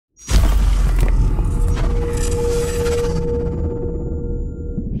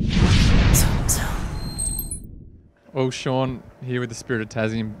Shaun here with the Spirit of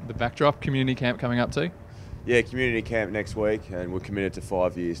Tassie, the backdrop community camp coming up too. Yeah, community camp next week, and we're committed to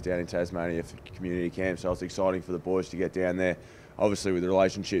 5 years down in Tasmania for community camp, so it's exciting for the boys to get down there. Obviously with the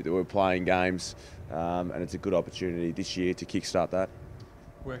relationship that we're playing games, and it's a good opportunity this year to kickstart that.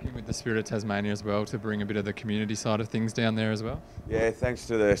 Working with the Spirit of Tasmania as well to bring a bit of the community side of things down there as well. Yeah, thanks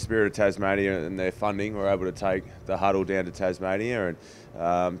to the Spirit of Tasmania and their funding, we're able to take the huddle down to Tasmania,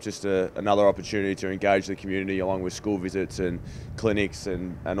 and just another opportunity to engage the community along with school visits and clinics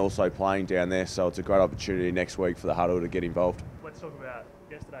and also playing down there. So it's a great opportunity next week for the huddle to get involved. Let's talk about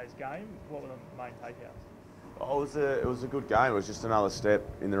yesterday's game. What were the main takeouts? Oh, it was a good game. It was just another step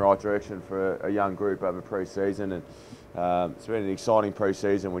in the right direction for a young group over pre-season, and it's been an exciting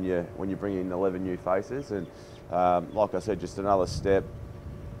pre-season when you bring in 11 new faces, and like I said, just another step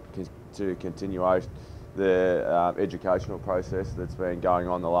to continue the educational process that's been going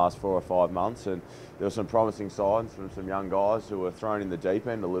on the last 4 or 5 months. And there were some promising signs from some young guys who were thrown in the deep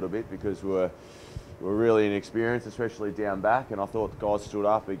end a little bit because we're really inexperienced, especially down back, and I thought the guys stood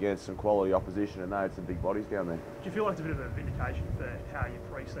up against some quality opposition and they had some big bodies down there. Do you feel like it's a bit of a vindication for how your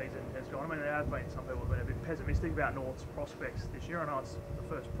pre-season has gone? I mean, there have been some people who have been a bit pessimistic about North's prospects this year. I know it's the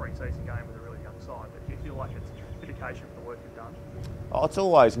first pre-season game with a really young side, but do you feel like it's vindication for the work you've done? Oh, it's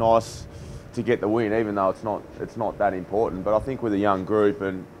always nice to get the win, even though it's not that important. But I think with a young group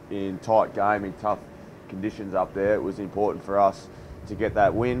and in tight game, in tough conditions up there, it was important for us to get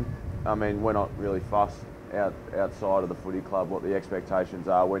that win. I mean, we're not really fussed outside of the footy club what the expectations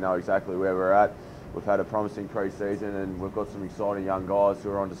are. We know exactly where we're at. We've had a promising pre-season and we've got some exciting young guys who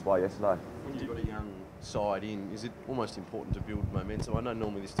were on display yesterday. When you've got a young side in, is it almost important to build momentum? I know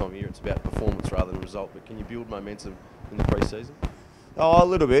normally this time of year it's about performance rather than result, but can you build momentum in the pre-season? Oh, a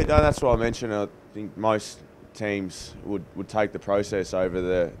little bit. No, that's what I mentioned. I think most teams would take the process over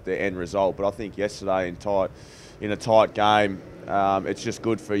the end result, but I think yesterday in a tight game, it's just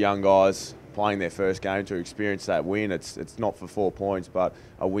good for young guys playing their first game to experience that win. It's not for 4 points, but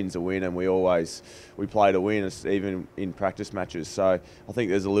a win's a win, and we play to win, even in practice matches. So I think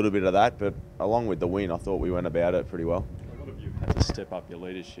there's a little bit of that, but along with the win, I thought we went about it pretty well. A lot of you had to step up your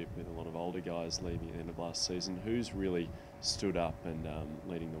leadership with a lot of older guys leaving at the end of last season. Who's really stood up and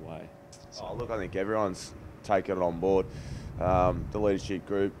leading the way? Oh, look, I think everyone's taken it on board. The leadership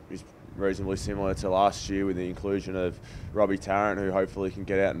group is reasonably similar to last year with the inclusion of Robbie Tarrant, who hopefully can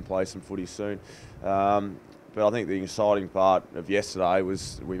get out and play some footy soon. But I think the exciting part of yesterday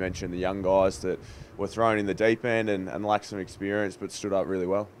was we mentioned the young guys that were thrown in the deep end and lacked some experience but stood up really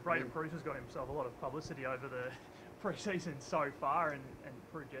well. Braden Bruce has got himself a lot of publicity over the pre-season so far and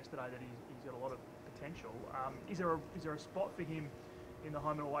proved yesterday that he's got a lot of potential. Is there a spot for him in the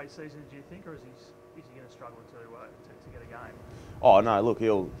home and away season, do you think, or is he going to struggle to get a game? Oh no, look,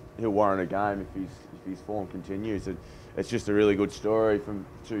 he'll warrant a game if his form continues. It's just a really good story from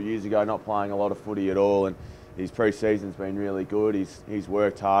 2 years ago, not playing a lot of footy at all, and his pre-season's been really good. He's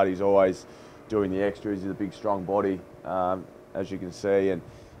worked hard. He's always doing the extras. He's a big, strong body, as you can see, and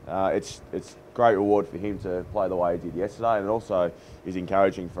it's great reward for him to play the way he did yesterday, and also is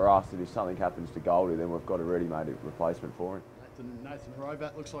encouraging for us that if something happens to Goldie, then we've got a ready-made replacement for him. Nathan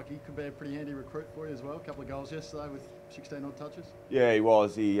Robat looks like he could be a pretty handy recruit for you as well. A couple of goals yesterday with 16 odd touches. Yeah, he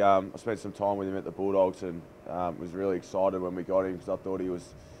was. I spent some time with him at the Bulldogs and was really excited when we got him because I thought he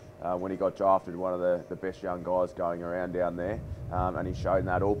was, when he got drafted, one of the best young guys going around down there. And he showed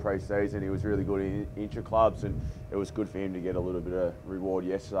that all pre-season. He was really good in intra-clubs, and it was good for him to get a little bit of reward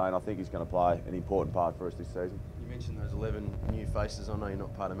yesterday, and I think he's going to play an important part for us this season. You mentioned those 11 new faces. I know you're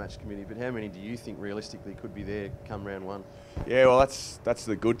not part of match committee, but how many do you think realistically could be there come round one? Yeah, well, that's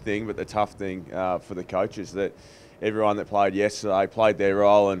the good thing, but the tough thing for the coaches that everyone that played yesterday played their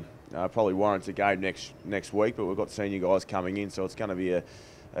role and probably warrants a game next week. But we've got senior guys coming in, so it's going to be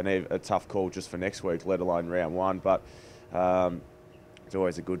a tough call just for next week, let alone round one. But it's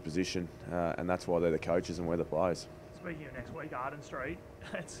always a good position, and that's why they're the coaches and we're the players. Speaking of next week, Arden Street,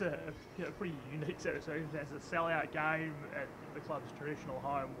 it's a pretty unique set of circumstances. A sellout game at the club's traditional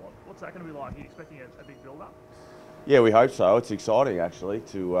home. What's that going to be like? Are you expecting a big build-up? Yeah, we hope so. It's exciting actually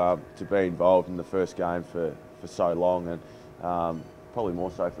to be involved in the first game for so long, and probably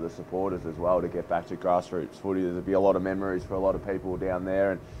more so for the supporters as well to get back to grassroots footy. There'll be a lot of memories for a lot of people down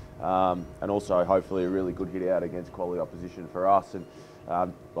there, and also hopefully a really good hit out against quality opposition for us. And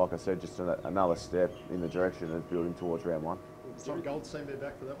like I said, just another step in the direction of building towards round one. Tom Gold seemed to be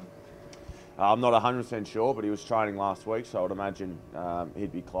back for that one? I'm not 100% sure, but he was training last week, so I'd imagine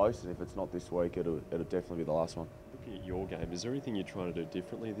he'd be close, and if it's not this week, it'll definitely be the last one. Looking at your game, is there anything you're trying to do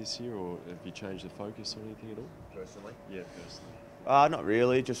differently this year, or have you changed the focus or anything at all? Personally? Yeah, personally. Not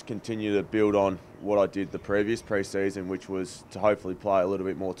really, just continue to build on what I did the previous pre-season, which was to hopefully play a little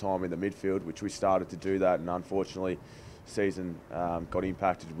bit more time in the midfield, which we started to do that, and unfortunately season got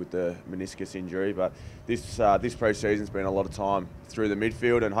impacted with the meniscus injury. But this pre-season's been a lot of time through the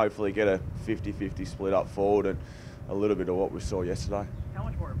midfield and hopefully get a 50-50 split up forward and a little bit of what we saw yesterday. How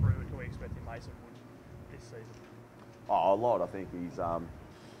much more improvement can we expect in Mason Wood this season? Oh, a lot. I think he's a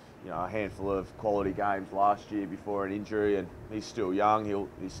handful of quality games last year before an injury, and he's still young.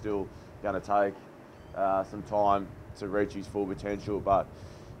 He's still going to take some time to reach his full potential, but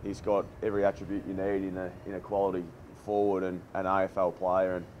he's got every attribute you need in a quality forward and an AFL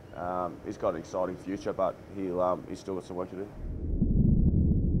player, and he's got an exciting future, but he's still got some work to do.